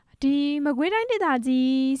ဒီမကွေးတိုင်းဒေသ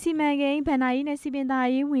ကြီးစီမံကိန်းဗဏ္ဍာရေးနဲ့စီမံ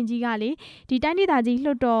သားရေးဝန်ကြီးကလေဒီတိုင်းဒေ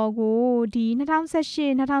သကြီးလွှတ်တော်ကိုဒီ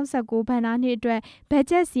2018-2019ဘဏ္ဍာနှစ်အတွက်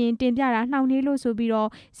ဘတ်ဂျက်စီရင်တင်ပြတာနှောင့်နှေးလို့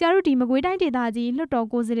ဆိုပြီးတော့ဆရာတို့ဒီမကွေးတိုင်းဒေသကြီး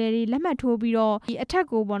လွှတ်တော်ကိုယ်စားလှယ်တွေလက်မှတ်ထိုးပြီးတော့ဒီအ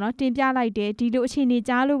ထက်ကိုပေါ့နော်တင်ပြလိုက်တယ်ဒီလိုအခြေ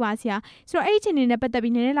အနေကြားလို့ပါဆရာဆိုတော့အဲ့ဒီအခြေအနေနဲ့ပတ်သက်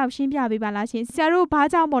ပြီးနည်းနည်းလောက်ရှင်းပြပေးပါလားရှင်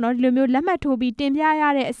ဆရာတို့ဘာကြောင့်ပေါ့နော်ဒီလိုမျိုးလက်မှတ်ထိုးပြီးတင်ပြ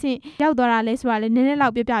ရတဲ့အဆင့်ရောက်သွားတာလဲဆိုတာလည်းနည်းနည်းလော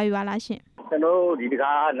က်ပြပြပေးပါလားရှင်ကျွန်တော်ဒီတ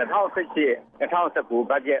ကား2018-2019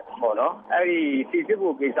ဘတ်ဂျက်ပေါ့နော်အဲ့ဒီစီ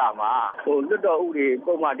စစ်ဖို့ကိစ္စမှာလွတ်တော်ဥ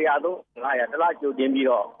တွေပုံမှန်135တလားကြို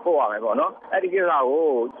တင်ပြီးတော့ပို့ရမယ်ပေါ့နော်အဲ့ဒီကိစ္စကို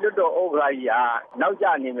လွတ်တော်ဥက္ကဋ္ဌကြီးက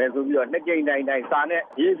နောက်ကျနေမယ်ဆိုပြီးတော့နှစ်ကြိမ်တိုင်းစာ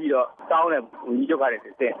နဲ့ရေးပြီးတော့တောင်းတယ်ဝန်ကြီးချုပ်ကလည်း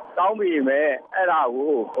စစ်တောင်းပြီးမယ်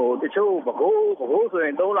အဲ့ဒါကိုတချို့ဘကိုးဆို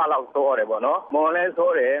ရင်3လလောက်စောရ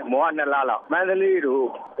တယ်ပေါ့နော်မော်လဲစောတယ်မော်က2လလောက်မန္တ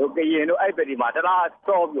လေးတို့ကရင်တို့အဲ့ဘက်ဒီမှာတလား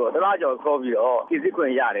စောပြီးတော့တလားကျော်စောပြီးတော့စီစစ်ခွ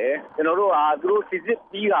င့်ရတယ်ကျွန်တော်တို့သူတို့စစ်စစ်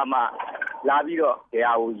ပြီးတာမှလာပြီးတော့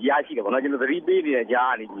တရားကိုရရှိတယ်ပေါ့နော်ကျွန်တော်သတိပေးနေတဲ့ကြား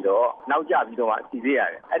ကနေပြီးတော့နောက်ကျပြီးတော့မှစီစစ်ရ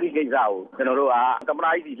တယ်အဲ့ဒီကိစ္စကိုကျွန်တော်တို့က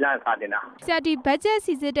ကမ္ဘာကြီးလှမ်းစာတင်တာဆရာဒီ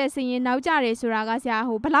ဘတ်ဂျက်စီစစ်တဲ့စရင်နောက်ကျတယ်ဆိုတာကဆရာ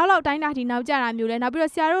ဘယ်လောက်တိုင်းတာထိနောက်ကျတာမျိုးလဲ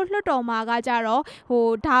နောက်ပြီးတော့ဆရာတို့လွှတ်တော်မှာ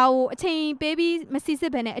ကကြတော့ဒါကိုအချိန်ပေးပြီးမစီ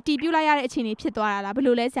စစ်ဘဲနဲ့အတီးပြုတ်လိုက်ရတဲ့အခြေအနေဖြစ်သွားတာလား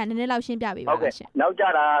ဘယ်လိုလဲဆရာနည်းနည်းလောက်ရှင်းပြပေးပါလားရှင်နောက်ကျ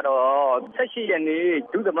တာကတော့18ရက်နေ့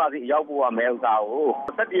ဒုသမ္မတစီရောက်ဖို့ရမယ်ဥစ္စာကို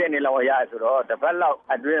17ရက်နေ့လောက်ရရဆိုတော့တပတ်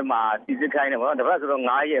လောက်အတွင်းမှာစီစစ်ခိုင်းတယ်ပေါ့နော်တပတ်ဆိုတော့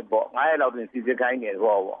9ရက်ပေါ့9ရက်လောက်တွင်စီစစ်ခိုင်းတယ်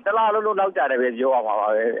ပေါ့တလားလုံးနောက်ကျတယ်ပဲပြောရမှာပါ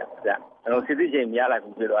ပဲဗျာကျွန်တော်စစ်စစ်ချိန်မရလိုက်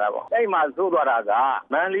ဘူးပြောသွားတာပေါ့အဲ့မှာသို့သွားတာက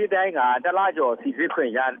မန္တလေးတိုင်းကတလားကျော်စီစစ်ခွ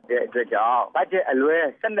င့်ရတဲ့အတွက်ကြောင့်ဘတ်ဂျက်အလွဲ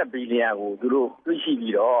12ဘီလီယံကိုသူတို့တွေ့ရှိ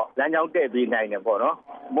ပြီးတော့လမ်းကြောင်းတက်ပေးနိုင်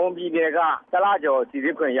တယ်ပေါ့နော်မွန်ပြည်နယ်ကတလားကျော်စီ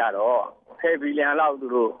စစ်ခွင့်ရတော့10ဘီလီယံ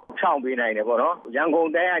လောက်သူတို့ဖြောင်းပေးနိုင်တယ်ပေါ့နော်ရန်ကုန်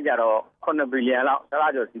တိုင်းကကြတော့9ဘီလီယံလောက်တ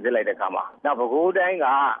လားကျော်စီစစ်လိုက်တဲ့အခါမှာနောက်ပဲခူးတိုင်းက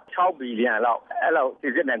6ဘီလီယံလောက်အဲ့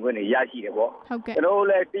လောက်စီစစ်နိုင်ခွင့်တွေရရှိတယ်ပေါ့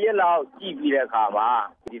ကျွန်တော်လည်းတရက်လောက်ကြည့်ပြီးတဲ့အခါမှာ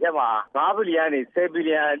ဒီထက်မှာ5ဘီလီယံနဲ့10ဘီ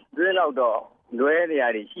လီယံတွင်းလောက်တော့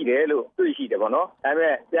လွဲနေရာတွေရှိတယ်လို့တွေ့ရှိတယ်ပေါ့နော်ဒါပေ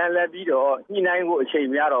မဲ့ပြန်လက်ပြီးတော့ညှိနှိုင်းဖို့အချိန်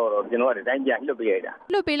များတော့ကျွန်တော်ကတိုင်းပြန်လွတ်ပေးလိုက်တာ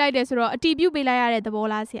လွတ်ပေးလိုက်တယ်ဆိုတော့အတီးပြုတ်ပေးလိုက်ရတဲ့သ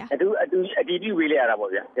ဘောလားဆရာအတီးပြုတ်ပေးလိုက်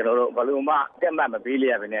ရတာပေါ့ဗျာကျွန်တော်တို့ဘယ်လိုမှတက်မှတ်မပေး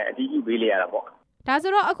လိုက်ရဘဲနဲ့အတီးပြုတ်ပေးလိုက်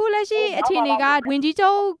ရတာပေါ့ဒါဆိုတော့အခုလက်ရှိအခြေအနေကဝင်ကြီး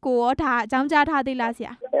ချုပ်ကိုရောဒါအကြောင်းကြားထားသေးလား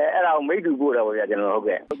ဆရာအဲ့ဒါကိုမိတ်တူပို့တာပေါ့ဗျာ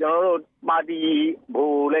ကျွန်တော်ဟုတ်ကဲ့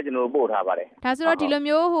ကျွန်တော်တို့ပါတီဘိုးလည်းကျွန်တော်ပို့ထားပါတယ်ဒါဆိုတော့ဒီလို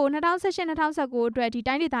မျိုး2018-2019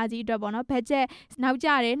အတွက်ဒီတိုင်းဒေသကြီးအတွက်ပေါ့နော်ဘတ်ဂျက်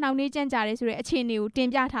နောက်ကျတယ်နှောင့်နှေးကြန့်ကြာတယ်ဆိုတဲ့အခြေအနေကို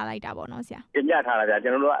တင်ပြထားလိုက်တာပေါ့နော်ဆရာတင်ပြထားတာဗျာကျွ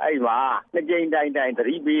န်တော်တို့အဲ့မှာနှစ်ကြိမ်တိုင်းသ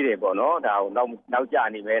တိပေးတယ်ပေါ့နော်ဒါကိုနောက်ကျ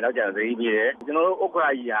နေမယ်နောက်ကျသတိပေးတယ်ကျွန်တော်တို့ဥက္ကဋ္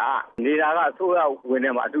ဌကြီးကနေတာကအစိုးရဝင်နေ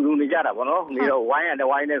မှာအတူတူနေကြတာပေါ့နော်နေတော့ဝိုင်းရတဲ့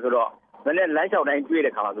ဝိုင်းနေဆိုတော့မနေ့လမ်းလျှောက်တိုင်းတွေ့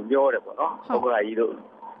တဲ့ခါမှာသူပြောတယ်ပေါ့နော်ဥက္ကဋ္ဌကြီးတို့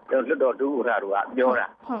လွတ်တော်ဒုဥက္ကဋ္ဌတို့ကပြောတာ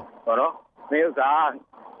ဟုတ်နော်မင်း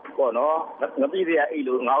ဥစ္စာပေါ့နော်ငပိတွေကအိတ်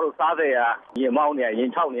လို့ငါတို့စားတဲ့ရင်မောင်းနေရ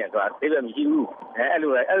င်6နေဆိုတာသိပဲမရှိဘူး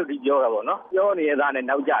အဲ့လိုဒီပြောတာပေါ့နော်ပြောနေတဲ့သား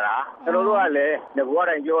နဲ့နောက်ကြတာကျွန်တော်တို့ကလည်းငဘော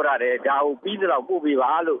တိုင်းပြောတာတယ်ဒါကိုပြီးတော့ပို့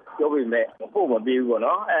ပေးပါလို့ပြောပေမဲ့ပို့မပေး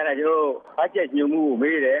ဘူးပေါ့နော်အဲ့ဒါကျွန်တော်တို့ဘတ်ဂျက်ညွှန်မှု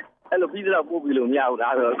ကိုမေးတယ်အဲ့လိုပြီးတော့ပို့ပြီးလို့မရဘူးဒါ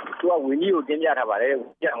ဆိုသူကဝင်ကြီးကိုတင်ပြထားပါ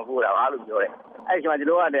တယ်ကြံမပို့တာပါလို့ပြောတယ်အဲ့ဒီမှာ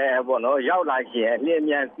ကျွန်တော်ကလည်းပေါ့နော်ရောက်လာရှင်အလင်း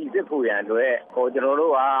မြန်စီစစ်ဖို့ရန်အတွက်ကျွန်တော်တို့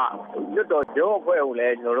ကလွတ်တော်ရုံးအဖွဲ့ကိုလ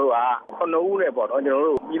ည်းကျွန်တော်တို့က9ဦးနဲ့ပေါ့နော်ကျွန်တော်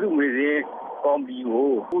တို့ပြည်သူ့မျိုးစင်းကော်မတီကို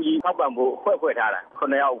ပူကြီးထောက်ပံ့ဖို့ဖွဲ့ထားတာ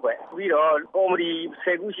9ယောက်ဖွဲ့ပြီးတော့ကော်မတီ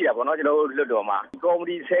10ခုရှိတာပေါ့နော်ကျွန်တော်တို့လွတ်တော်မှာကော်မ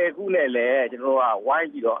တီ10ခုနဲ့လည်းကျွန်တော်တို့ကဝို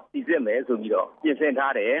င်းပြီးတော့စီစစ်မယ်ဆိုပြီးတော့ပြင်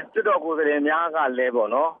ဆင်ထားတယ်လွတ်တော်ကိုယ်စားလှယ်များကလည်းပေါ့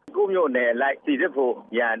နော်ကိုမျိုးနယ်လိုက်စီ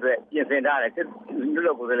စစ်ဖို့ရန်အတွက်ပြင်ဆင်ထားတယ်လွတ်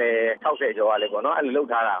တော်ကိုယ်စားလှယ်60ကျော်ကလည်းပေါ့နော်အဲ့လိုလုပ်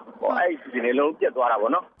ထားတာပေါ့အဲ့ဒီနေလုံးပြတ်သွားတာ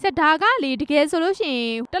ပေါ့နော်ဆက်ဒါကလေတကယ်ဆိုလို့ရှိ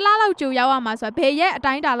ရင်တစ်လလောက်ကြိုရောက်ရမှာဆိုတော့ဘယ်ရက်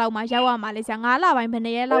အတိုင်းတာလောက်မှရောက်ရမှာလဲဆရာ9လပိုင်းဘယ်နှ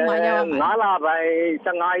စ်ရက်လောက်မှရောက်ရမှာ9လပိုင်း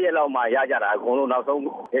15ရက်လောက်မှရကြတာအကုန်လုံး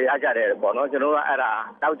နောက်ဆုံးရကြတယ်ပေါ့နော်ကျွန်တော်ကအဲ့ဒါ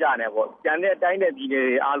နောက်ကျနေပေါ့ကျန်တဲ့အတိုင်းတဲ့ပြည်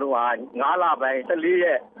နယ်တွေအားလုံးက9လပိုင်း14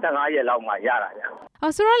ရက်15ရက်လောက်မှ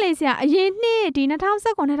ရတာဗျဆိုတော့လေဆရာအရင်နှစ်ဒီ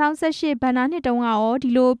2019-2018ဘဏ္ဍာနှစ်တုန်းကရောဒီ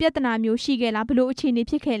လိုပြဿနာမျိုးရှိခဲ့လားဘယ်လိုအခြေ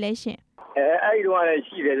အနေဖြစ်ခဲ့လဲရှင်အဲ့ဒီတော့လ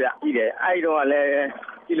ည်းရှိတယ်ဗျရှိတယ်အဲ့ဒီတော့လည်း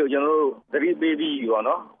ဒီလိုကျွန်တော်တို့သတိပေးပြီးပေါ့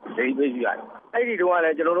နော်သတိပေးပြီးရတယ်အဲ့ဒီတော့လ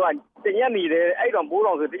ည်းကျွန်တော်တို့ကတရက်နေတယ်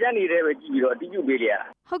အဲ့တော့ပိုးတော်ဆိုတရက်နေတယ်ပဲကြည့်ပြီးတော့အတိအကျပေးလိုက်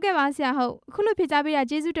ရတာဟုတ်ကဲ့ပါဆရာဟုတ်အခုလိုဖြေကြား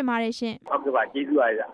ပေးတာကျေးဇူးတင်ပါတယ်ရှင်ဟုတ်ကဲ့ပါကျေးဇူးပါဗျ